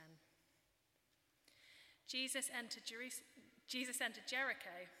Jesus entered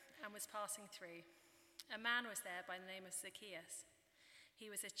Jericho and was passing through. A man was there by the name of Zacchaeus.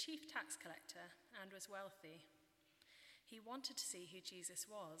 He was a chief tax collector and was wealthy. He wanted to see who Jesus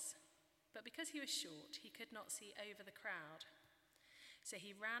was, but because he was short, he could not see over the crowd. So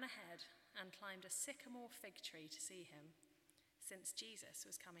he ran ahead and climbed a sycamore fig tree to see him, since Jesus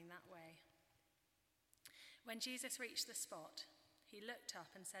was coming that way. When Jesus reached the spot, he looked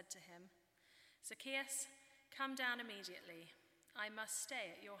up and said to him, "Zacchaeus, come down immediately. I must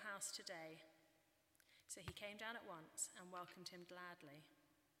stay at your house today." So he came down at once and welcomed him gladly.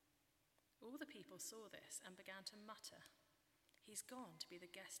 All the people saw this and began to mutter, "He's gone to be the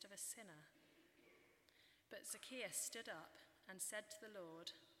guest of a sinner." But Zacchaeus stood up and said to the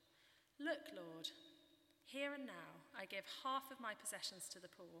Lord, "Look, Lord, here and now I give half of my possessions to the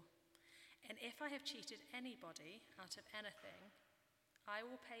poor, and if I have cheated anybody out of anything, I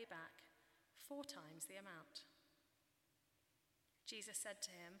will pay back 4 times the amount." Jesus said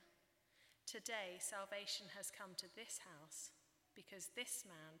to him, "Today salvation has come to this house, because this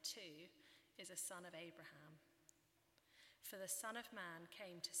man too is a son of Abraham. For the Son of Man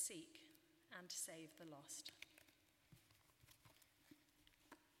came to seek and to save the lost."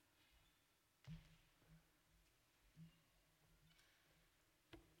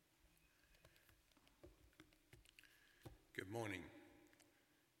 Good morning.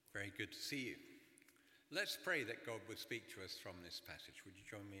 Very good to see you. Let's pray that God would speak to us from this passage. Would you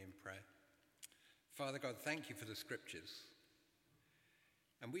join me in prayer? Father God, thank you for the scriptures.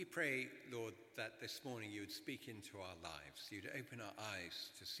 And we pray, Lord, that this morning you would speak into our lives. You'd open our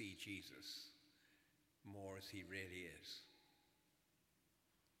eyes to see Jesus more as he really is.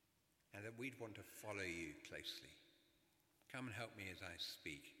 And that we'd want to follow you closely. Come and help me as I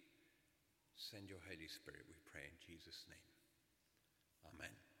speak. Send your Holy Spirit, we pray in Jesus' name.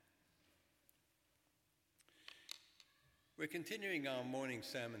 Amen. We're continuing our morning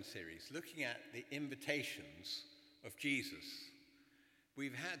sermon series, looking at the invitations of Jesus.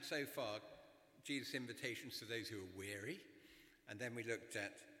 We've had so far Jesus' invitations to those who are weary, and then we looked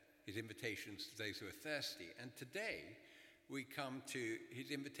at his invitations to those who are thirsty. And today we come to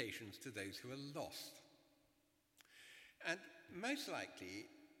his invitations to those who are lost. And most likely,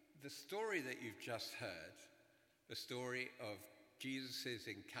 the story that you've just heard, the story of Jesus'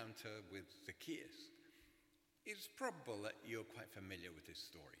 encounter with Zacchaeus, it's probable that you're quite familiar with this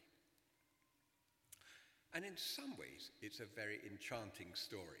story. And in some ways, it's a very enchanting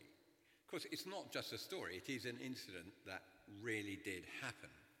story. Of course, it's not just a story, it is an incident that really did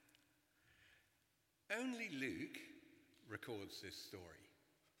happen. Only Luke records this story.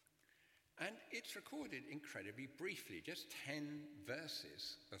 And it's recorded incredibly briefly, just 10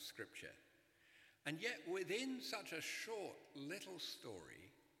 verses of scripture. And yet within such a short little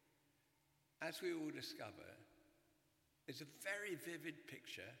story, as we will discover, there's a very vivid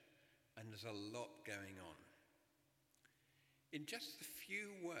picture and there's a lot going on. In just a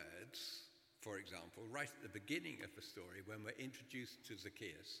few words, for example, right at the beginning of the story, when we're introduced to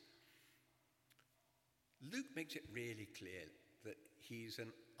Zacchaeus, Luke makes it really clear that he's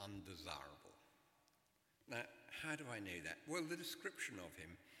an undesirable. Now, how do I know that? Well, the description of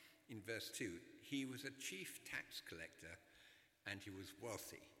him in verse 2, he was a chief tax collector and he was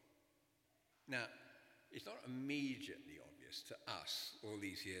wealthy. Now, it's not immediately obvious to us all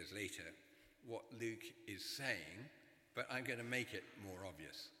these years later what Luke is saying, but I'm going to make it more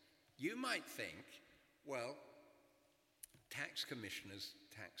obvious. You might think, well, tax commissioners,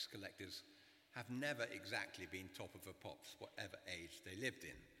 tax collectors have never exactly been top of the pops, whatever age they lived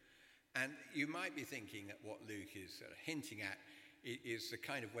in. And you might be thinking that what Luke is sort of hinting at is the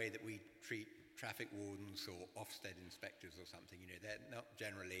kind of way that we treat traffic wardens or Ofsted inspectors or something. You know, they're not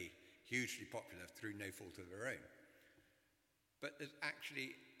generally hugely popular through no fault of their own. But there's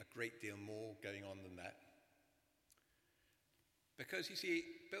actually a great deal more going on than that. Because, you see,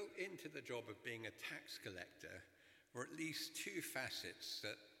 built into the job of being a tax collector were at least 2 facets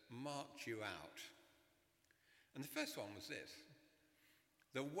that marked you out. And the first one was this: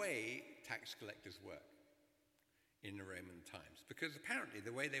 the way tax collectors work in the Roman times. Because apparently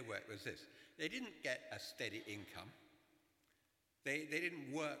the way they worked was this: they didn't get a steady income. They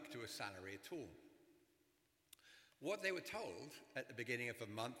didn't work to a salary at all. What they were told at the beginning of a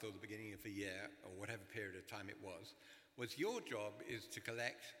month or the beginning of a year or whatever period of time it was your job is to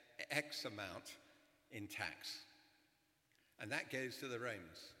collect X amount in tax. And that goes to the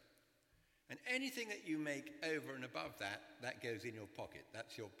Romans. And anything that you make over and above that, that goes in your pocket.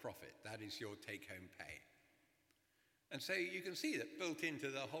 That's your profit. That is your take-home pay. And so you can see that built into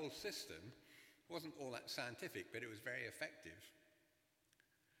the whole system wasn't all that scientific, but it was very effective.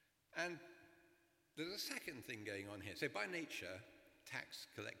 And there's a second thing going on here. So by nature, tax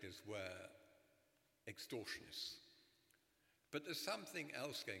collectors were extortionists. But there's something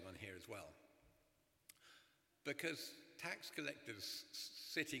else going on here as well. Because tax collectors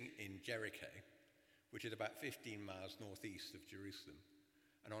sitting in Jericho, which is about 15 miles northeast of Jerusalem,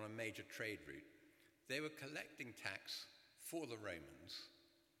 and on a major trade route, they were collecting tax for the Romans.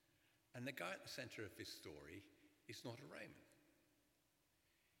 And the guy at the center of this story is not a Roman.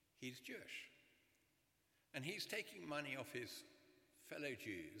 He's Jewish. And he's taking money off his fellow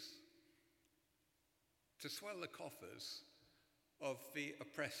Jews to swell the coffers of the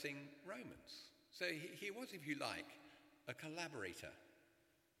oppressing Romans. So he was, if you like, a collaborator.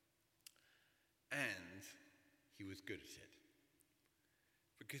 And he was good at it.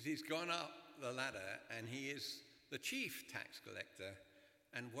 Because he's gone up the ladder and he is the chief tax collector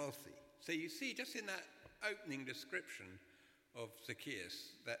and wealthy. So you see, just in that opening description of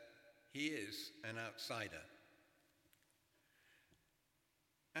Zacchaeus, that he is an outsider.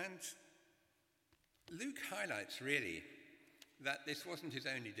 And Luke highlights, really, that this wasn't his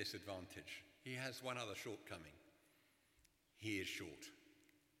only disadvantage. He has one other shortcoming. He is short.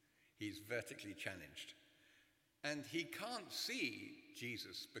 He's vertically challenged. And he can't see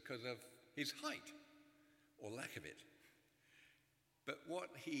Jesus because of his height, or lack of it. But what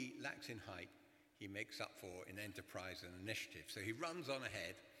he lacks in height, he makes up for in enterprise and initiative. So he runs on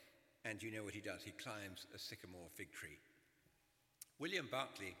ahead, and you know what he does. He climbs a sycamore fig tree. William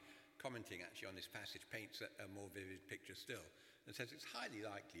Barclay, commenting actually on this passage, paints a more vivid picture still, and says it's highly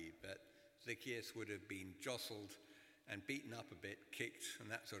likely that Zacchaeus would have been jostled and beaten up a bit, kicked, and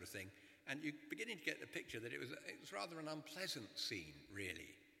that sort of thing. And you're beginning to get the picture that it was rather an unpleasant scene,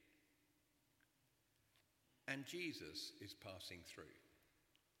 really. And Jesus is passing through.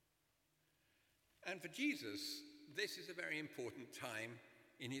 And for Jesus, this is a very important time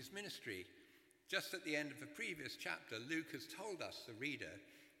in his ministry. Just at the end of the previous chapter, Luke has told us, the reader,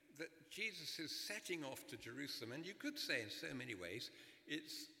 that Jesus is setting off to Jerusalem, and you could say in so many ways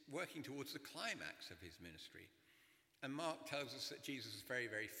it's working towards the climax of his ministry. And Mark tells us that Jesus is very,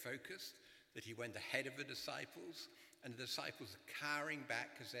 very focused, that he went ahead of the disciples, and the disciples are cowering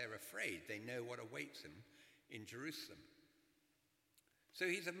back because they're afraid. They know what awaits him in Jerusalem. So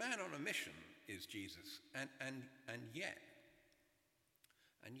he's a man on a mission, is Jesus, and yet,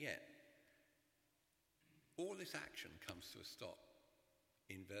 all this action comes to a stop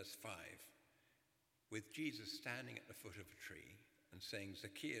in verse 5, with Jesus standing at the foot of a tree and saying,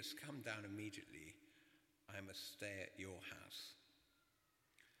 "Zacchaeus, come down immediately. I must stay at your house."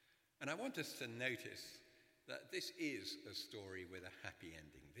 And I want us to notice that this is a story with a happy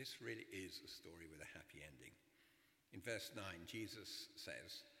ending. This really is a story with a happy ending. In verse 9, Jesus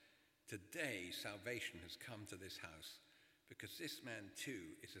says, "Today salvation has come to this house, because this man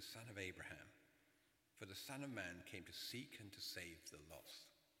too is a son of Abraham. For the Son of Man came to seek and to save the lost."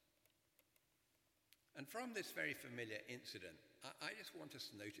 And from this very familiar incident, I just want us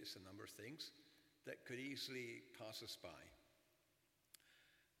to notice a number of things that could easily pass us by,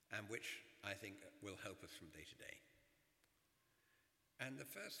 and which I think will help us from day to day. And the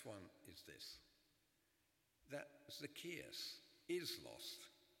first one is this, that Zacchaeus is lost,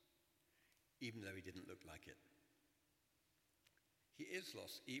 even though he didn't look like it. He is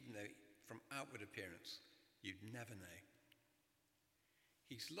lost, even though from outward appearance you'd never know.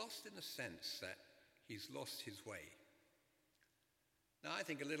 He's lost in the sense that he's lost his way. Now, I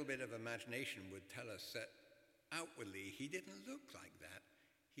think a little bit of imagination would tell us that outwardly he didn't look like that.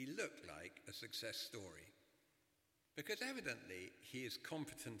 He looked like a success story. Because evidently he is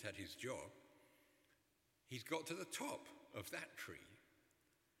competent at his job. He's got to the top of that tree.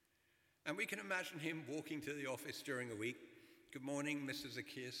 And we can imagine him walking to the office during a week. "Good morning, Mr.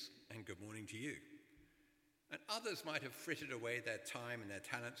 Zacchaeus, and good morning to you." And others might have frittered away their time and their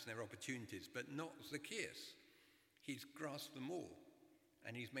talents and their opportunities, but not Zacchaeus. He's grasped them all,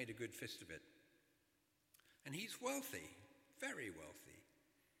 and he's made a good fist of it. And he's wealthy, very wealthy.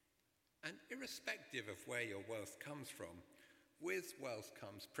 And irrespective of where your wealth comes from, with wealth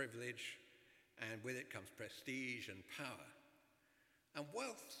comes privilege, and with it comes prestige and power. And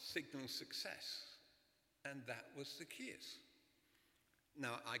wealth signals success, and that was Zacchaeus.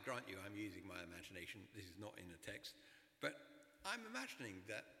 Now, I grant you, I'm using my imagination. This is not in the text. But I'm imagining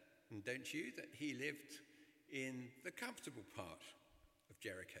that, and don't you, that he lived in the comfortable part of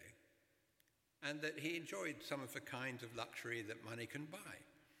Jericho, and that he enjoyed some of the kinds of luxury that money can buy.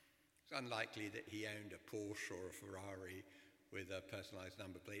 It's unlikely that he owned a Porsche or a Ferrari with a personalized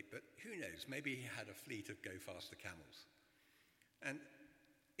number plate, but who knows? Maybe he had a fleet of go-faster camels. And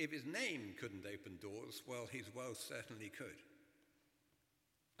if his name couldn't open doors, well, his wealth certainly could.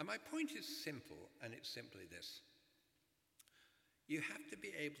 And my point is simple, and it's simply this. You have to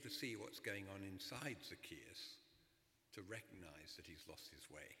be able to see what's going on inside Zacchaeus to recognize that he's lost his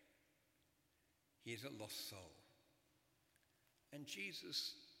way. He is a lost soul. And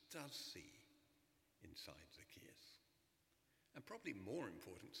Jesus does see inside Zacchaeus. And probably more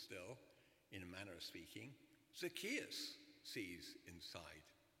important still, in a manner of speaking, Zacchaeus sees inside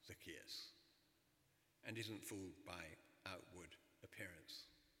Zacchaeus and isn't fooled by outward appearance.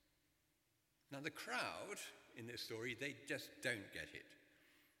 Now the crowd in this story, they just don't get it.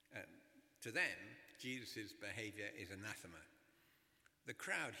 To them, Jesus' behavior is anathema. The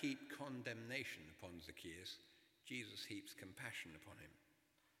crowd heap condemnation upon Zacchaeus. Jesus heaps compassion upon him.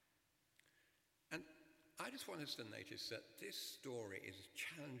 And I just want us to notice that this story is a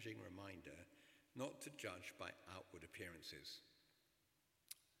challenging reminder not to judge by outward appearances.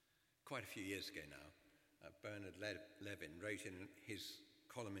 Quite a few years ago now, Bernard Levin wrote in his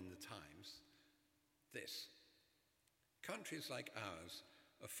column in The Times this: countries like ours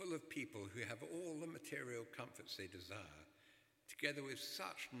are full of people who have all the material comforts they desire, together with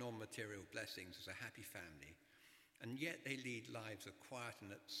such non-material blessings as a happy family, and yet they lead lives of quiet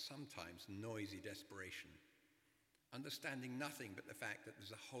and at sometimes noisy desperation, understanding nothing but the fact that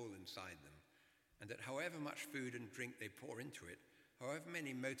there's a hole inside them, and that however much food and drink they pour into it, however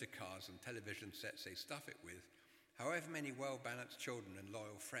many motor cars and television sets they stuff it with, however many well-balanced children and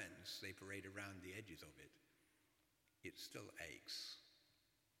loyal friends they parade around the edges of it, it still aches.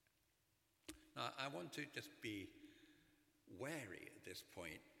 Now, I want to just be wary at this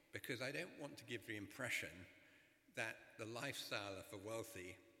point, because I don't want to give the impression that the lifestyle of the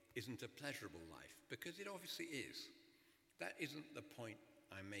wealthy isn't a pleasurable life, because it obviously is. That isn't the point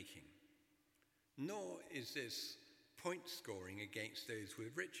I'm making. Nor is this point scoring against those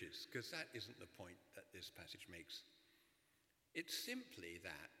with riches, because that isn't the point that this passage makes. It's simply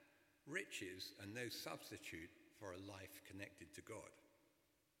that riches are no substitute for a life connected to God.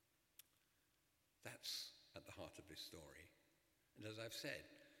 That's at the heart of this story. And as I've said,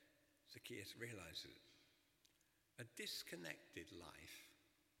 Zacchaeus realizes it. A disconnected life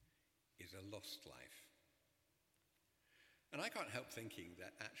is a lost life. And I can't help thinking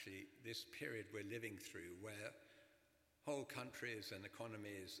that actually this period we're living through, where whole countries and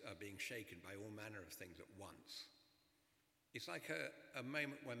economies are being shaken by all manner of things at once, it's like a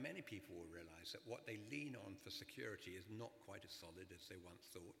moment where many people will realize that what they lean on for security is not quite as solid as they once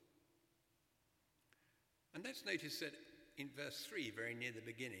thought. And let's notice that in verse 3, very near the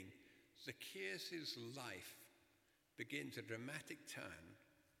beginning, Zacchaeus' life begins a dramatic turn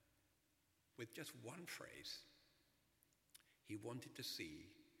with just one phrase. He wanted to see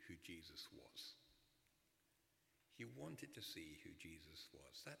who Jesus was. He wanted to see who Jesus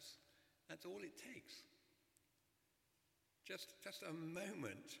was. That's all it takes. Just a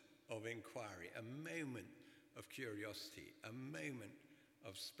moment of inquiry, a moment of curiosity, a moment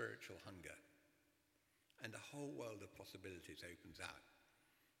of spiritual hunger. And a whole world of possibilities opens out.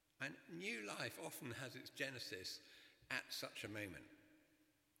 And new life often has its genesis at such a moment.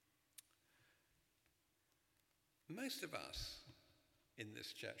 Most of us in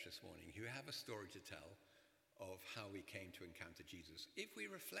this church this morning who have a story to tell of how we came to encounter Jesus, if we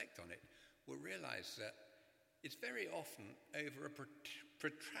reflect on it, we'll realize that it's very often over a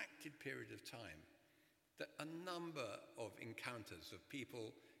protracted period of time that a number of encounters of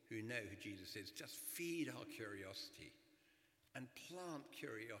people who know who Jesus is just feed our curiosity and plant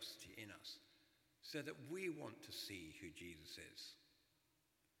curiosity in us so that we want to see who Jesus is.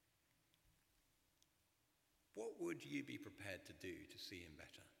 What would you be prepared to do to see him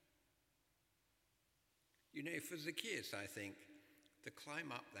better? You know, for Zacchaeus, I think, the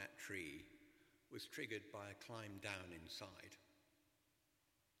climb up that tree was triggered by a climb down inside.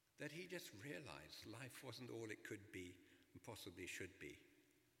 That he just realized life wasn't all it could be and possibly should be.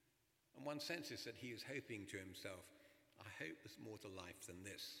 And one senses that he is hoping to himself, I hope there's more to life than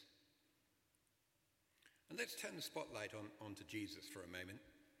this. And let's turn the spotlight onto Jesus for a moment.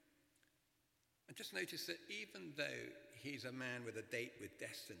 And just notice that even though he's a man with a date with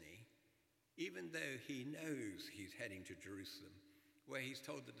destiny, even though he knows he's heading to Jerusalem, where he's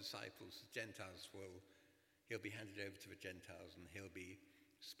told the disciples the Gentiles he'll be handed over to the Gentiles and he'll be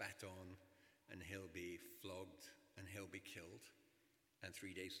spat on and he'll be flogged and he'll be killed, and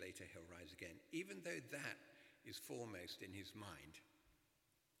 3 days later he'll rise again. Even though that is foremost in his mind,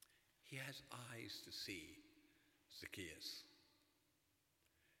 he has eyes to see Zacchaeus.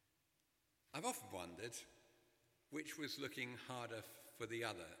 I've often wondered which was looking harder for the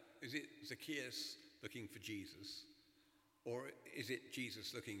other. Is it Zacchaeus looking for Jesus? Or is it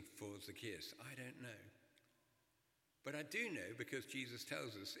Jesus looking for Zacchaeus? I don't know. But I do know, because Jesus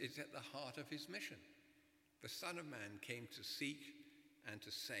tells us, it's at the heart of his mission. The Son of Man came to seek and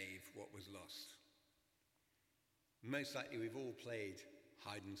to save what was lost. Most likely we've all played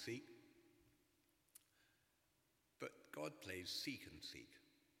hide and seek, but God plays seek and seek.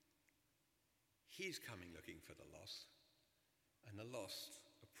 He's coming looking for the lost, and the lost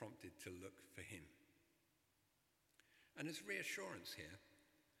are prompted to look for him. And there's reassurance here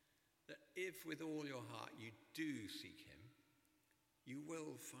that if with all your heart you do seek him, you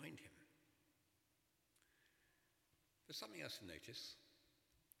will find him. There's something else to notice.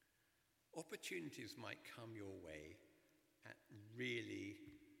 Opportunities might come your way at really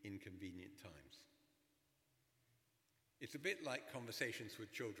inconvenient times. It's a bit like conversations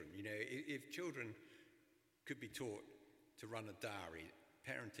with children. You know, if children could be taught to run a diary,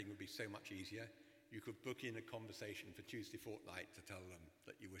 parenting would be so much easier. You could book in a conversation for Tuesday fortnight to tell them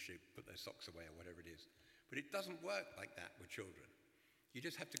that you wish they'd put their socks away or whatever it is. But it doesn't work like that with children. You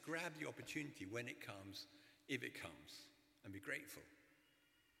just have to grab the opportunity when it comes, if it comes, and be grateful.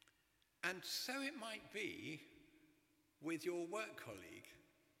 And so it might be with your work colleague,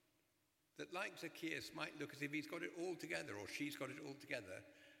 that like Zacchaeus might look as if he's got it all together or she's got it all together,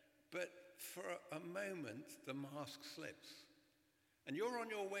 but for a moment the mask slips. And you're on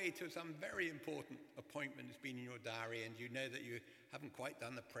your way to some very important appointment that's been in your diary, and you know that you haven't quite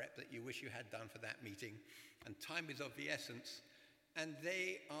done the prep that you wish you had done for that meeting, and time is of the essence, and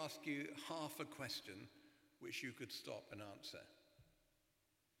they ask you half a question which you could stop and answer.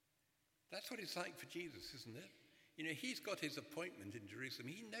 That's what it's like for Jesus, isn't it? You know, he's got his appointment in Jerusalem.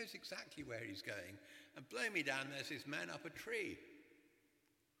 He knows exactly where he's going. And blow me down, there's this man up a tree.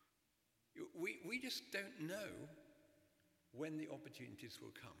 We just don't know when the opportunities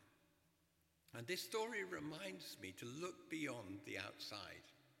will come. And this story reminds me to look beyond the outside.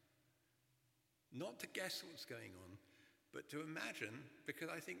 Not to guess what's going on, but to imagine, because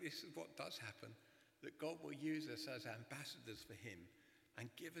I think this is what does happen, that God will use us as ambassadors for him and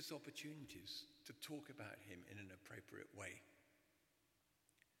give us opportunities to talk about him in an appropriate way.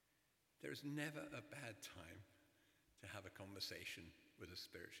 There is never a bad time to have a conversation with a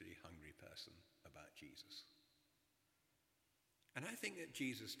spiritually hungry person about Jesus. And I think that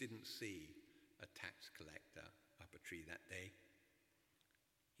Jesus didn't see a tax collector up a tree that day.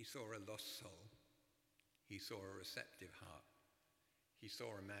 He saw a lost soul. He saw a receptive heart. He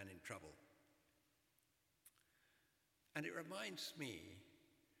saw a man in trouble. And it reminds me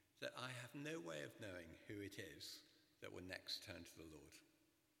that I have no way of knowing who it is that will next turn to the Lord.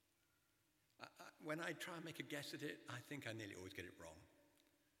 When I try and make a guess at it, I think I nearly always get it wrong.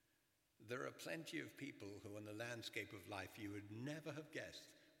 There are plenty of people who on the landscape of life you would never have guessed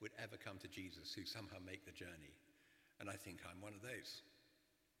would ever come to Jesus, who somehow make the journey. And I think I'm one of those.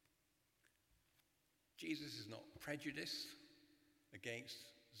 Jesus is not prejudiced against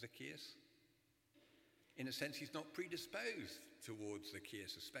Zacchaeus. In a sense, he's not predisposed towards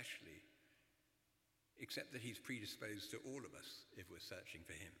Zacchaeus especially, except that he's predisposed to all of us if we're searching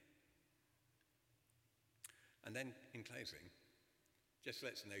for him. And then, in closing, just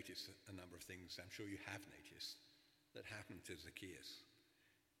let's notice a number of things I'm sure you have noticed that happened to Zacchaeus.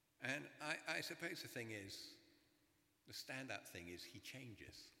 And I suppose the standout thing is he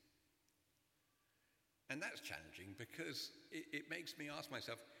changes. And that's challenging because it makes me ask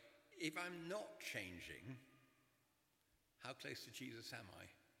myself, if I'm not changing, how close to Jesus am I?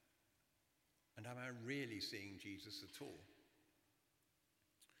 And am I really seeing Jesus at all?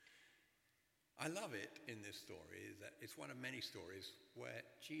 I love it in this story that it's one of many stories where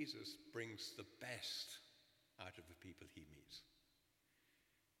Jesus brings the best out of the people he meets.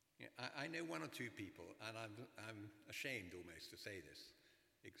 I know one or two people, and I'm ashamed almost to say this,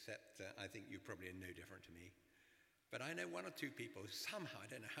 except I think you probably are no different to me. But I know one or two people who somehow, I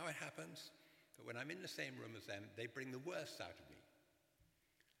don't know how it happens, but when I'm in the same room as them, they bring the worst out of me.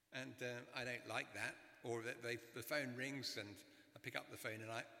 And I don't like that. Or that the phone rings and I pick up the phone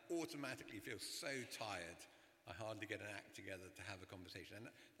and I automatically feel so tired, I hardly get an act together to have a conversation. And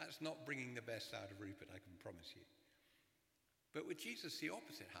that's not bringing the best out of Rupert, I can promise you. But with Jesus, the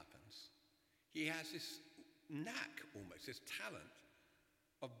opposite happens. He has this knack almost, this talent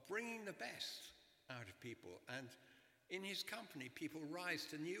of bringing the best out of people. And in his company, people rise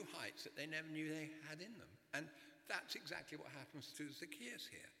to new heights that they never knew they had in them. And that's exactly what happens to Zacchaeus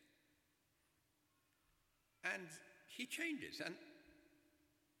here. And he changes. And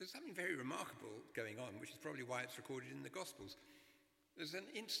there's something very remarkable going on, which is probably why it's recorded in the Gospels. There's an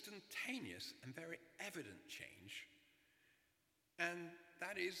instantaneous and very evident change. And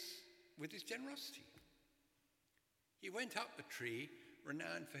that is with his generosity. He went up the tree,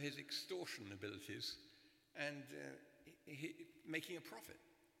 renowned for his extortion abilities, and making a profit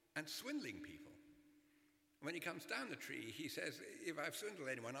and swindling people. When he comes down the tree, he says, if I've swindled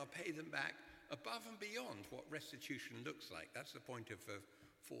anyone, I'll pay them back above and beyond what restitution looks like. That's the point of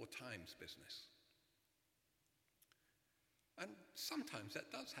 4 times business. And sometimes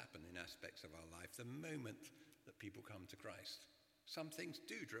that does happen in aspects of our life, the moment that people come to Christ. Some things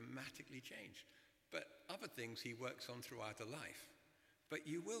do dramatically change, but other things he works on throughout a life. But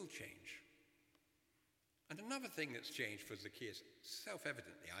you will change. And another thing that's changed for Zacchaeus,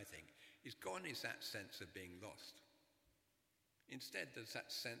 self-evidently, I think, is gone is that sense of being lost. Instead, there's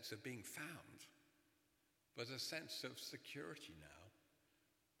that sense of being found. There's a sense of security now.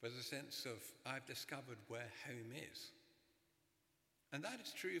 There's a sense of, I've discovered where home is. And that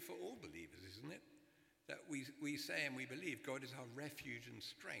is true for all believers, isn't it? That we say and we believe God is our refuge and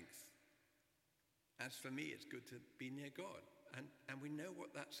strength. As for me, it's good to be near God. And we know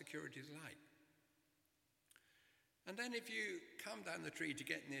what that security is like. And then if you come down the tree to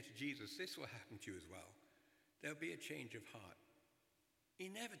get near to Jesus, this will happen to you as well. There'll be a change of heart.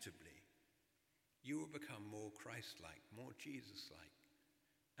 Inevitably, you will become more Christ-like, more Jesus-like.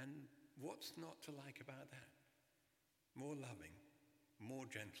 And what's not to like about that? More loving, more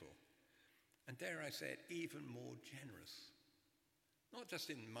gentle, and dare I say it, even more generous. Not just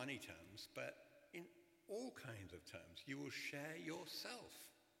in money terms, but in all kinds of terms. You will share yourself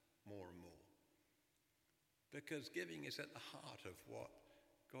more and more. Because giving is at the heart of what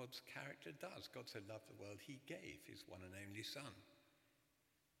God's character does. God so loved the world, he gave his one and only Son.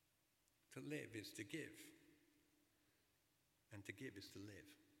 To live is to give. And to give is to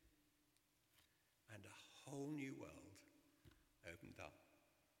live. And a whole new world opened up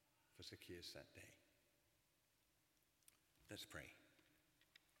for Zacchaeus that day. Let's pray.